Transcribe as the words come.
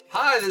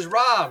Hi, this is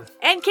Rob.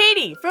 And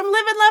Katie from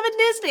Live and Love in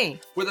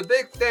Disney. With a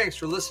big thanks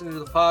for listening to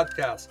the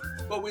podcast.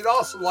 But we'd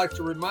also like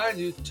to remind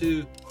you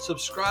to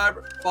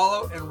subscribe,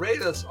 follow, and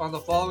rate us on the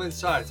following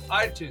sites: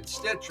 iTunes,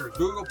 Stitcher,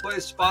 Google Play,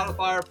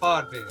 Spotify, or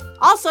Podbean.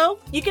 Also,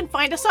 you can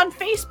find us on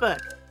Facebook.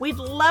 We'd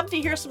love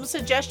to hear some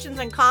suggestions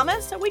and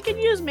comments that we could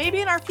use maybe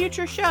in our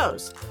future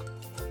shows.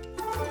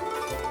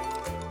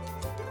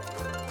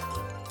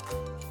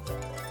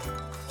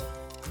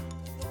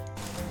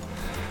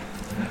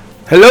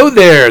 Hello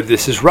there,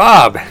 this is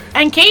Rob.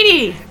 And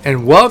Katie.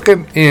 And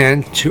welcome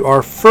in to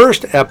our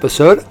first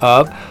episode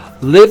of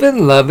Live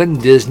and Love in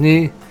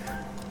Disney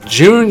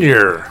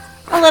Junior.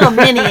 A little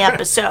mini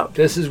episode.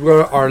 This is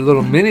where our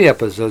little mini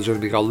episodes are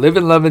going to be called Live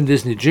and Love in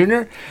Disney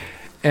Junior.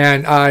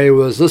 And I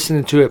was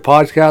listening to a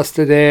podcast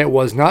today. It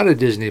was not a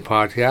Disney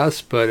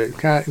podcast, but it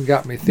kind of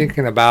got me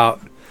thinking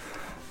about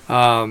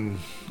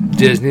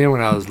Disney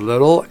when I was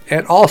little,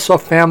 and also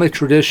family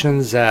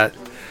traditions that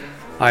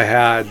I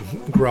had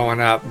growing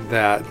up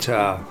that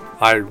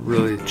I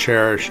really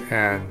cherish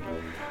and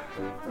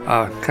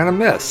kind of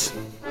miss.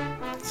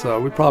 So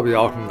we probably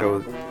all can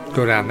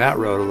go down that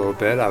road a little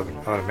bit, I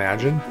would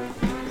imagine.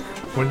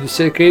 Wouldn't you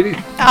say, Katie?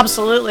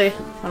 Absolutely.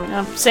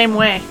 Same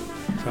way.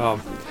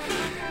 So,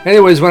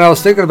 anyways, when I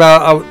was thinking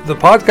about the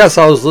podcast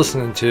I was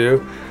listening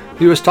to,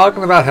 he was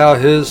talking about how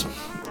his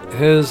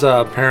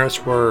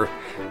parents were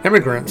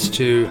immigrants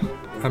to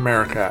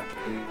America.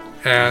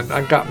 And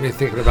that got me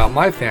thinking about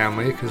my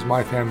family, because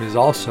my family is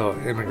also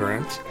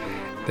immigrants.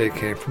 They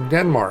came from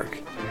Denmark.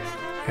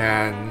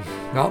 And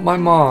not my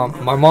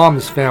mom. My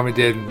mom's family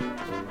did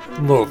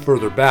a little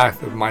further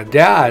back. But my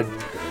dad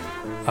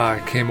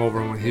came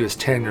over when he was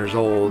 10 years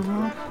old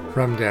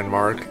from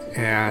Denmark.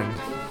 And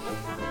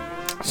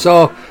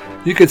so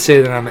you could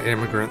say that I'm an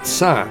immigrant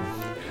son.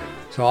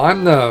 So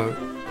I'm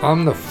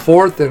the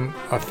fourth in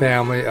a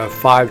family of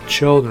 5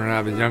 children. I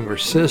have a younger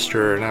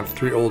sister, and I have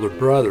 3 older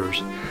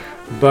brothers.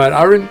 But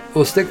I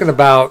was thinking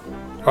about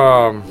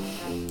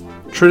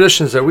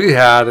traditions that we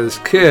had as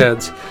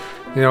kids.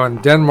 You know,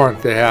 in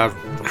Denmark they have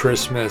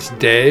Christmas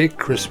Day,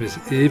 Christmas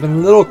Eve,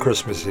 and Little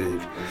Christmas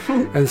Eve.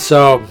 And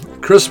so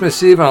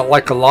Christmas Eve,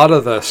 like a lot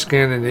of the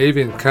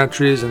Scandinavian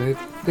countries, and I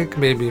think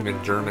maybe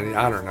even Germany,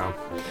 I don't know,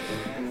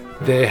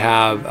 they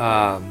have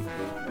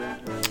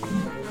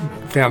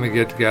family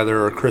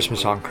get-together or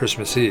Christmas on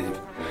Christmas Eve.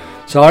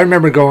 So I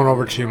remember going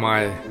over to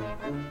my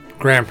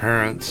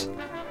grandparents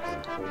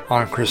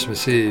on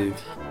Christmas Eve.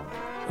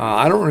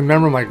 I don't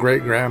remember my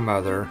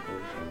great-grandmother.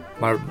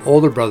 My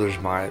older brothers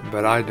might,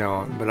 but I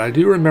don't. But I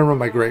do remember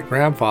my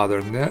great-grandfather,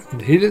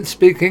 and he didn't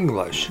speak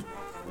English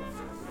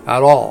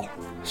at all.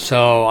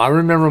 So I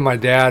remember my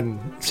dad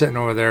sitting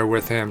over there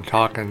with him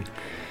talking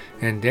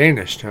in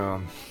Danish to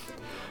him.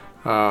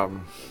 I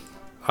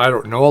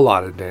don't know a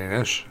lot of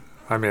Danish.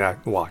 I mean, I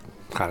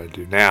kind of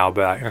do now,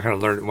 but I kind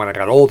of learned it when I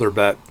got older.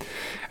 But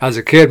as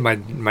a kid, my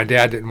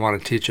dad didn't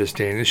want to teach us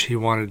Danish. He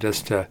wanted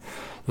us to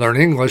learn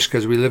English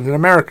because we lived in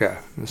America,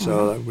 and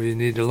so we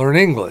need to learn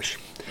English.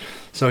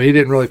 So he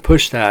didn't really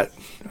push that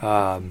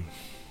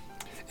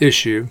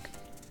issue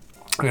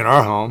in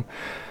our home.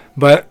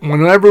 But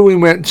whenever we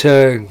went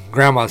to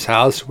Grandma's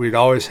house, we'd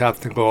always have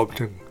to go up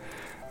to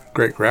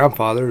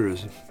great-grandfather,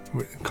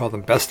 we called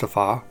him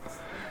Bestefar,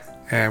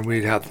 and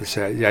we'd have to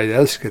say, "Ja, jeg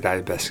elsker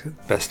dig,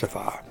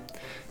 Bestefar."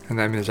 And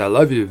that means I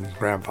love you,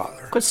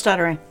 grandfather. Quit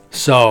stuttering.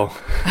 So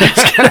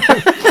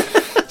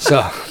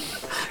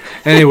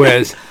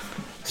anyways,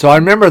 so I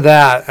remember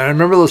that, and I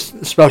remember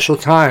those special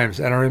times,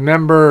 and I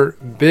remember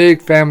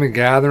big family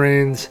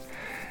gatherings,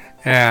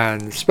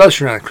 and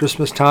especially around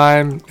Christmas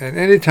time, and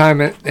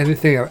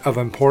anything of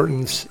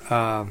importance,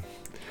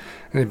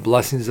 any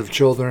blessings of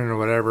children or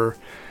whatever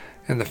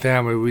in the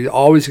family, we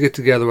always get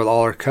together with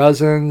all our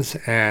cousins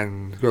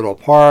and go to a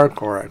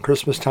park, or at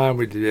Christmas time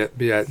we'd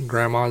be at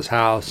Grandma's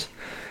house,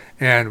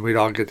 and we'd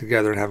all get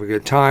together and have a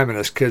good time, and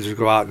as kids would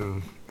go out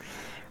and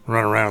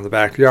run around in the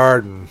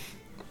backyard, and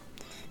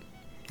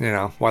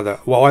while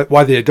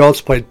the adults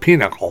played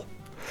pinochle.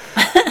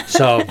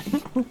 So,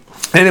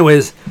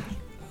 anyways,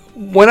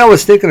 when I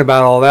was thinking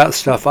about all that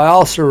stuff, I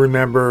also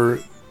remember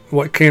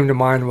what came to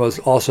mind was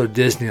also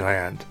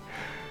Disneyland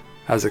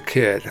as a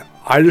kid.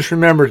 I just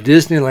remember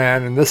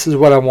Disneyland, and this is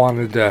what I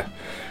wanted to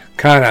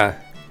kind of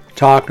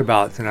talk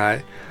about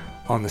tonight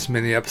on this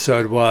mini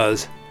episode,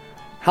 was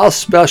how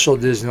special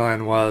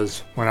Disneyland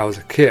was when I was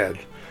a kid.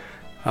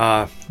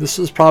 This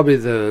was probably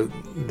the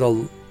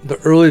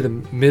early to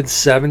mid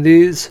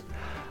 70s.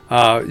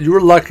 You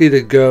were lucky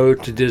to go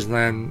to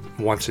Disneyland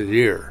once a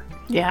year.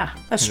 Yeah,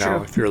 that's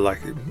true. If you're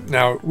lucky.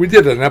 Now, we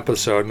did an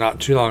episode not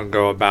too long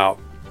ago about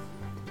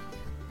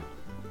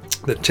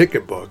the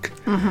ticket book.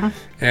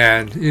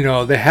 And,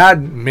 they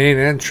had main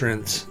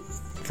entrance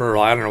for,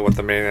 I don't know what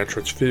the main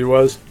entrance fee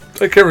was.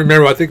 I can't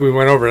remember. I think we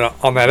went over it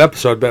on that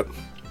episode, but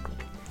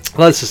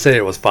let's just say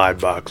it was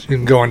 $5. You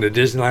can go into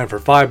Disneyland for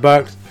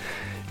 $5.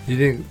 You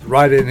didn't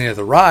ride any of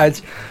the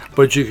rides,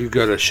 but you could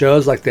go to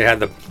shows like they had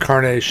the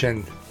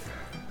Carnation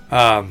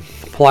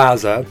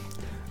Plaza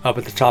up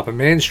at the top of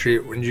Main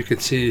Street when you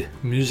could see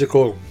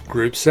musical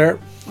groups there,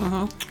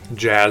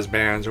 jazz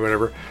bands or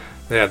whatever.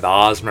 They had the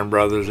Osmond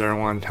Brothers there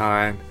one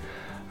time.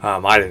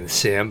 I didn't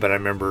see them, but I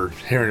remember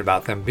hearing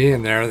about them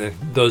being there.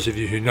 Those of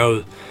you who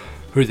know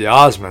who the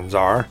Osmonds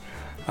are,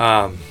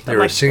 they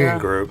were a singing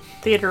group.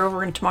 Theater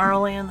over in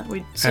Tomorrowland that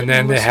we'd see. And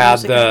then they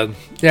had the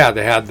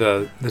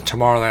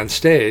Tomorrowland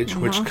stage,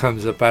 which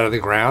comes up out of the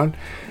ground,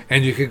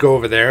 and you could go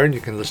over there and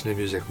you can listen to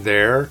music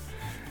there.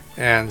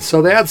 And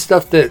so they had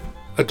stuff that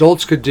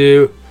adults could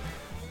do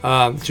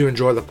to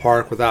enjoy the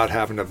park without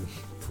having to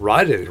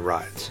ride any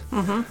rides.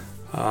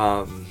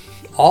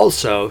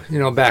 Also,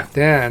 back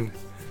then,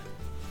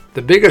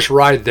 the biggest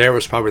ride there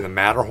was probably the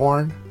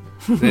Matterhorn.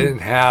 They didn't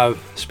have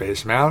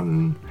Space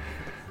Mountain.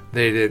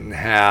 They didn't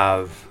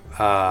have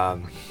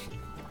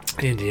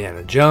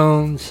Indiana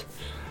Jones.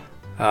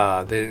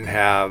 They didn't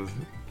have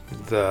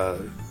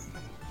the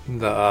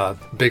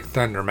Big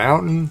Thunder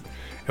Mountain.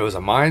 It was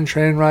a mine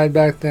train ride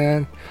back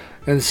then.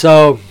 And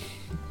so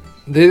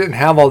they didn't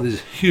have all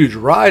these huge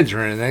rides or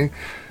anything,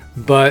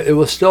 but it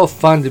was still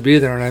fun to be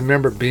there. And I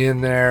remember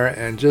being there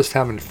and just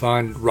having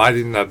fun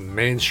riding the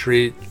Main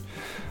Street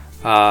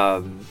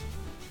cars,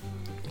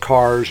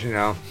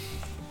 the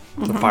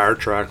fire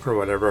truck or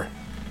whatever,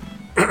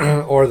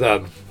 or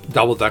the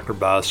double-decker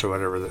bus or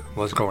whatever that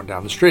was going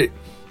down the street.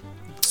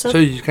 So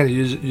you kind of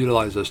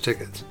utilize those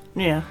tickets.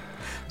 Yeah.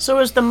 So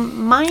was the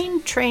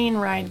mine train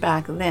ride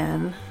back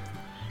then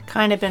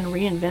kind of been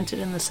reinvented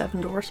in the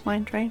Seven Dwarfs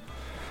Mine Train?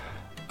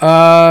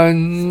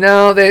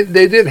 No,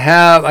 they did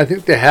have, I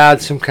think they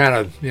had some kind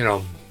of,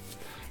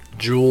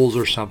 jewels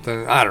or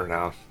something. I don't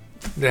know.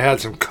 They had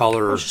some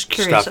color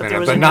stuff in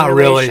it, but not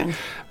really.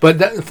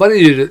 But funny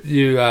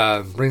you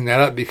bring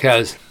that up,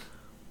 because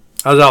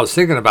as I was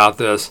thinking about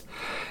this,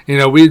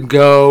 we'd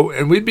go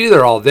and we'd be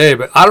there all day,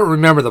 but I don't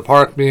remember the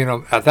park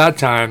being at that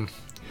time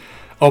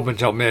open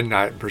till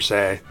midnight per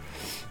se.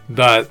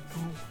 But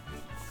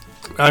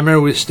I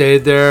remember we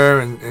stayed there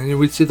and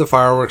we'd see the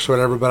fireworks or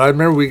whatever, but I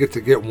remember we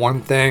get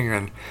one thing,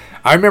 and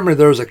I remember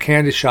there was a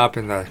candy shop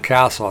in the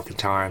castle at the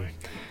time.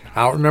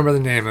 I don't remember the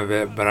name of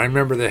it, but I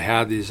remember they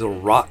had these little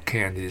rock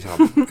candies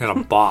in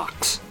a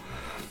box.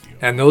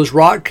 And those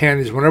rock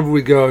candies, whenever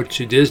we go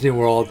to Disney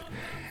World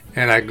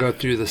and I go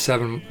through the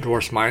Seven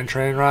Dwarfs Mine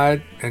Train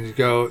ride and you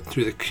go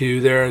through the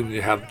queue there and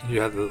you have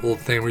the little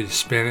thing where you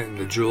spin it and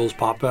the jewels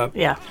pop up.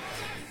 Yeah.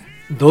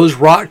 Those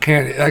rock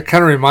candies, that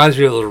kind of reminds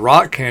me of those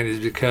rock candies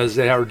because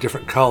they have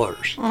different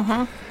colors.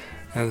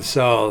 And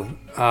so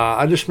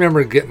I just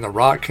remember getting the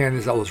rock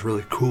candies. That was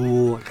really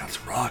cool. I got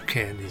some rock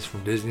candies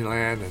from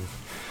Disneyland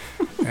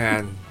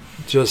and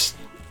just,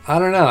 I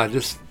don't know, it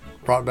just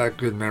brought back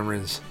good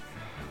memories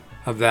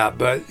of that.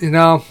 But,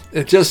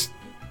 it just,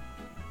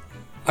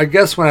 I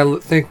guess when I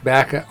think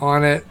back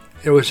on it,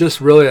 it was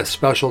just really a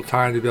special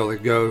time to be able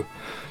to go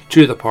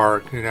to the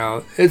park.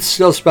 It's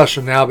still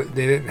special now, but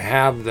they didn't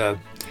have the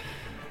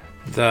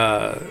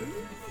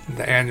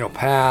annual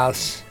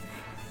pass,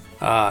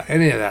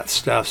 any of that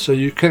stuff. So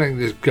you couldn't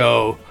just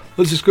go,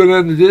 let's just go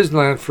down to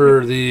Disneyland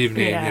for the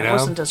evening, Yeah, it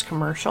wasn't as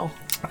commercial.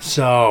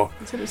 So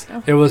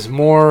it was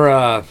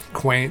more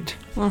quaint,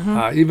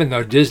 even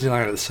though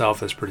Disneyland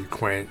itself is pretty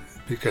quaint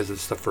because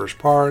it's the first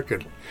park,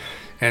 and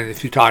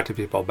if you talk to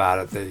people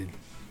about it,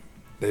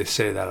 they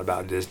say that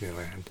about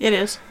Disneyland. It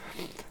is.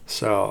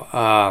 So,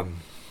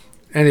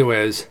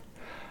 anyways,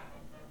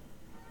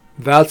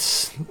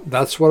 that's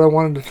what I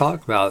wanted to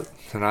talk about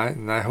tonight,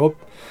 and I hope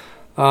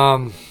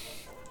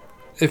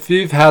if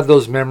you've had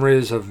those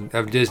memories of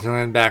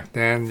Disneyland back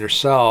then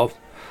yourself.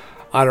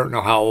 I don't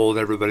know how old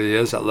everybody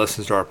is that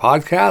listens to our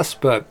podcast,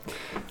 but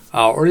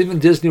or even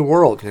Disney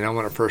World,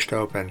 when it first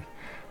opened.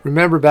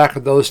 Remember back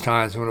at those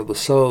times when it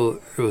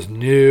was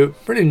new,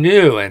 pretty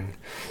new, and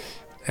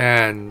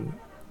that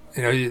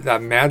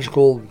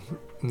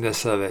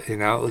magicalness of it,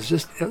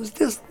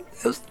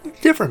 it was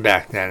different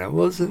back then. It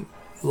wasn't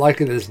like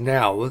it is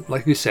now.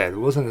 Like you said, it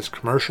wasn't as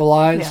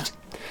commercialized.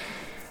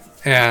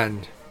 Yeah.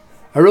 And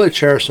I really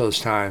cherish those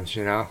times,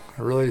 I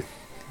really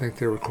think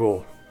they were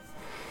cool.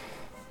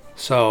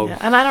 So, yeah,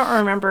 and I don't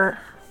remember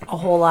a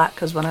whole lot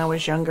because when I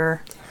was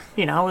younger,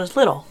 I was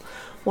little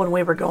when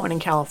we were going in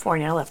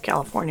California. I left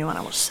California when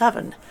I was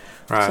 7.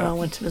 Right. So I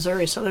went to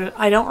Missouri. So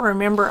I don't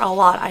remember a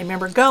lot. I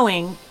remember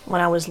going when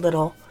I was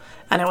little,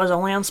 and it was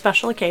only on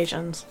special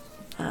occasions.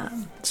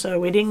 So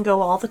we didn't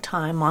go all the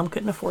time. Mom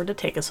couldn't afford to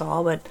take us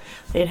all, but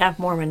they'd have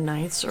Mormon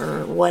nights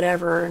or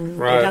whatever, and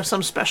they'd have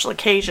some special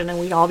occasion, and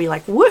we'd all be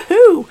like,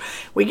 "Woohoo!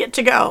 We get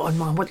to go!" And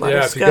Mom would let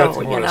us go. Yeah, if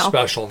you got to a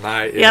special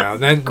night,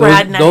 then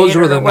Grad those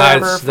were the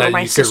nights that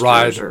you could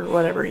ride or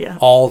whatever. Yeah,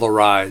 all the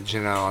rides,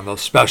 on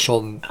those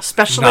special nights,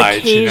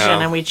 occasion,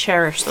 and we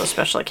cherish those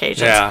special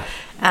occasions. Yeah,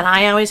 and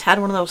I always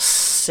had one of those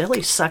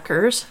silly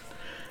suckers.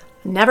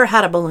 Never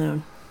had a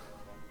balloon.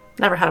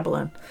 Never had a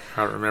balloon.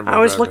 I don't remember. I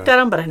always looked at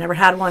them, but I never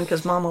had one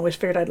because Mom always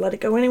figured I'd let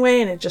it go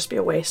anyway and it'd just be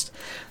a waste.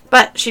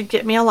 But she'd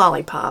get me a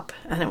lollipop,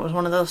 and it was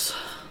one of those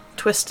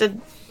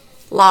twisted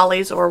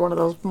lollies or one of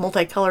those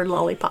multicolored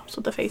lollipops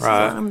with the faces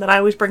on them that I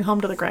always bring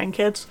home to the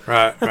grandkids.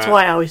 Right. That's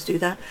why I always do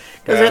that.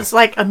 Because it's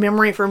like a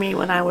memory for me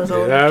when I was a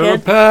little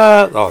kid.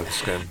 Oh,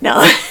 just kidding.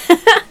 No.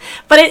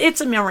 But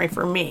it's a memory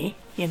for me.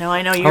 You know,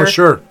 I know you're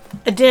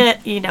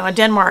a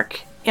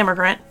Denmark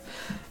immigrant.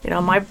 You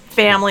know, my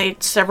family,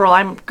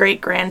 I'm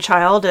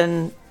great-grandchild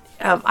of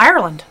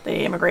Ireland.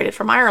 They immigrated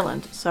from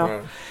Ireland.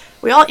 So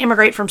we all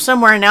immigrate from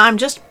somewhere. And now I'm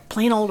just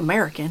plain old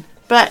American.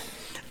 But...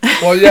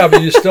 Well, yeah,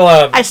 but you still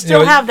have... I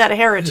still have that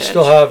heritage. You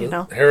still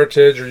have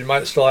heritage, or you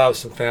might still have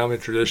some family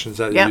traditions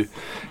that you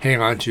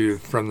hang on to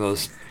from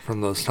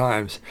those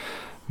times.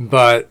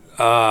 But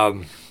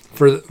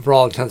for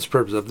all intents and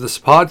purposes of this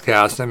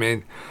podcast, I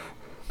mean,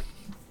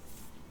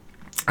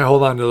 I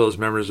hold on to those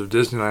memories of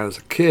Disneyland as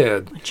a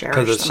kid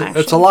because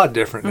it's a lot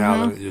different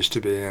now than it used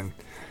to be,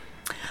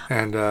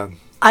 and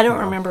I don't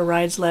remember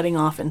rides letting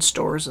off in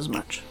stores as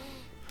much.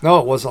 No,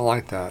 it wasn't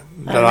like that.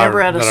 I remember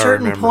at a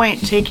certain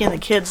point taking the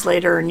kids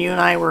later, and you and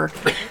I were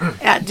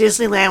at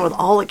Disneyland with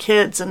all the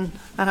kids, and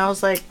I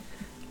was like,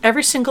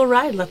 every single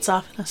ride lets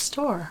off in a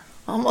store,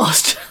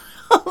 almost.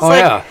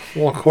 Yeah.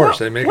 Well, of course,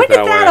 they make it that way.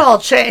 When did that all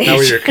change?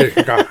 Now your kid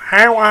can go,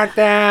 I want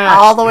that.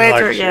 All the way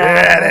through,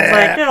 I was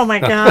like, oh my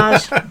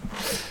gosh.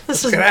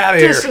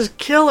 This is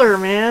killer,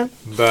 man.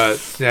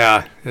 But,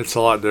 yeah, it's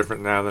a lot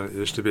different now than it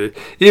used to be.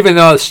 Even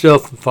though it's still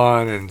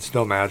fun and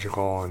still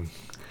magical,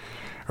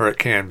 or it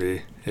can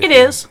be. It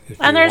is.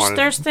 And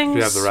there's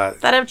things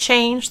that have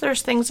changed.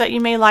 There's things that you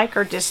may like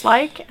or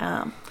dislike.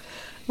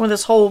 With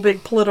this whole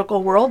big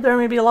political world, there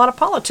may be a lot of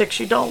politics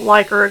you don't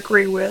like or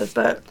agree with.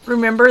 But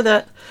remember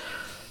that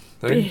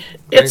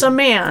it's a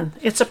man.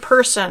 It's a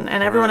person.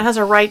 And everyone has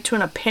a right to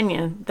an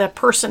opinion. The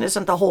person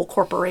isn't the whole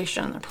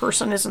corporation. The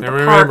person isn't the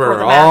park or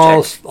the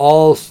magic.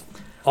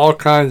 All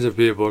kinds of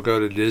people go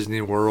to Disney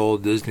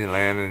World,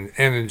 Disneyland,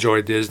 and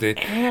enjoy Disney.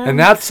 And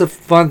that's the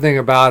fun thing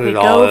about it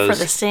all. They go for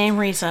the same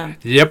reason.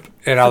 Yep.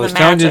 And I was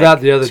telling you that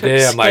the other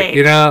day. I'm like,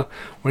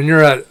 when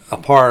you're at a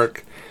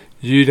park,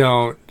 you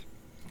don't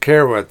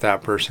care what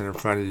that person in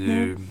front of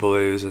you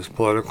believes is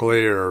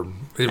politically or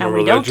even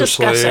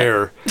religiously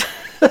or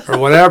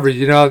whatever.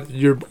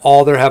 You're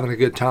all there having a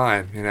good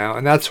time,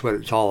 and that's what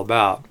it's all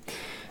about.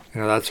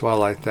 That's why I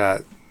like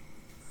that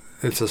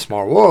It's a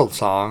Small World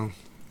song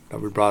that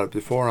we brought up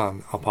before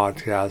on a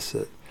podcast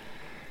that,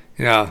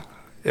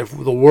 if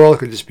the world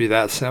could just be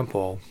that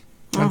simple,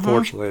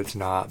 unfortunately it's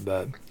not,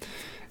 but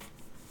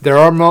there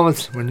are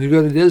moments when you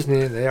go to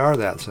Disney and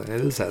it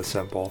is that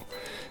simple.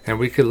 And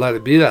we could let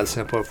it be that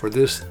simple if we're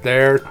just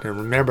there and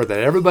remember that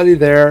everybody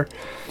there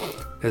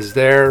is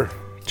there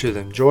to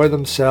enjoy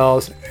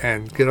themselves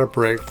and get a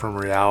break from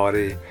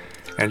reality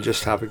and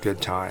just have a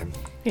good time.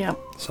 Yeah.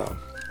 So,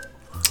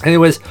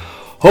 anyways,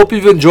 hope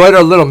you've enjoyed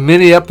our little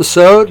mini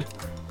episode.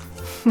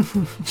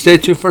 Stay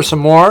tuned for some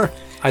more.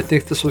 I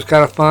think this was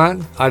kind of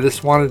fun. I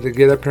just wanted to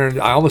get up here, and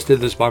I almost did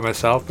this by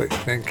myself, but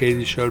then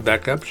Katie showed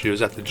back up. She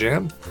was at the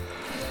gym,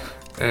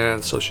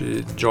 and so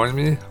she joined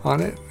me on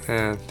it,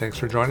 and thanks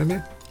for joining me.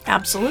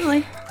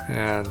 Absolutely.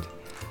 And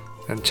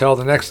until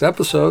the next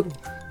episode,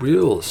 we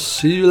will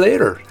see you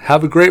later.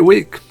 Have a great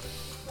week.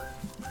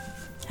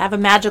 Have a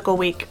magical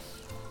week.